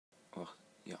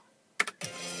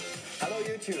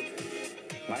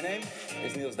YouTube. My name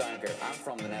is Niels Duinker. I'm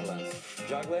from the Netherlands.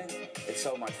 Juggling, it's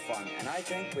so much fun. And I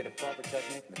think with a proper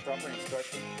technique, with proper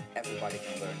instruction, everybody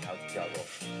can learn how to juggle.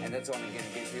 And that's what I'm going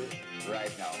to give you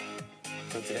right now.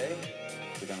 So today,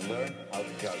 we're going to learn how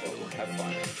to juggle. Have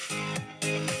fun.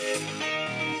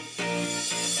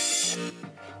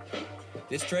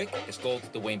 This trick is called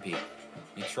the wimpy.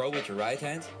 You throw with your right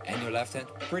hand and your left hand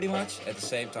pretty much at the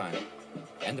same time.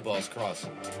 And the balls cross.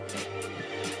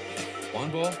 One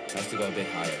ball has to go a bit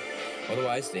higher,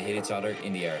 otherwise they hit each other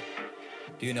in the air.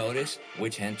 Do you notice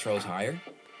which hand throws higher?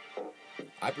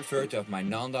 I prefer to have my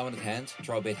non-dominant hand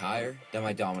throw a bit higher than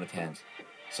my dominant hand.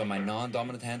 So my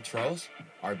non-dominant hand throws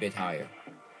are a bit higher.